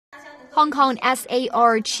Hong Kong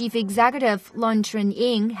SAR Chief Executive Leung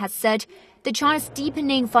Chun-ying has said that China's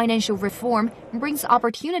deepening financial reform brings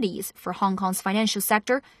opportunities for Hong Kong's financial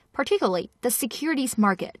sector, particularly the securities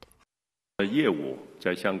market.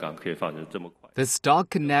 The Stock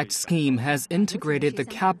Connect scheme has integrated the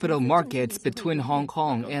capital markets between Hong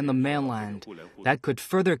Kong and the mainland. That could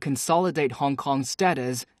further consolidate Hong Kong's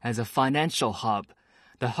status as a financial hub.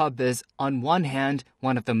 The hub is, on one hand,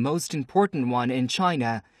 one of the most important ones in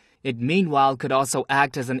China. It meanwhile could also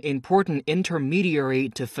act as an important intermediary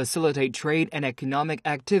to facilitate trade and economic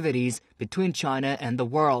activities between China and the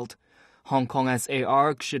world. Hong Kong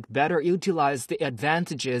SAR should better utilize the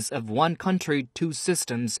advantages of one country, two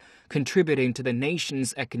systems, contributing to the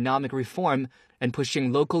nation's economic reform and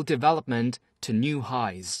pushing local development to new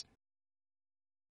highs.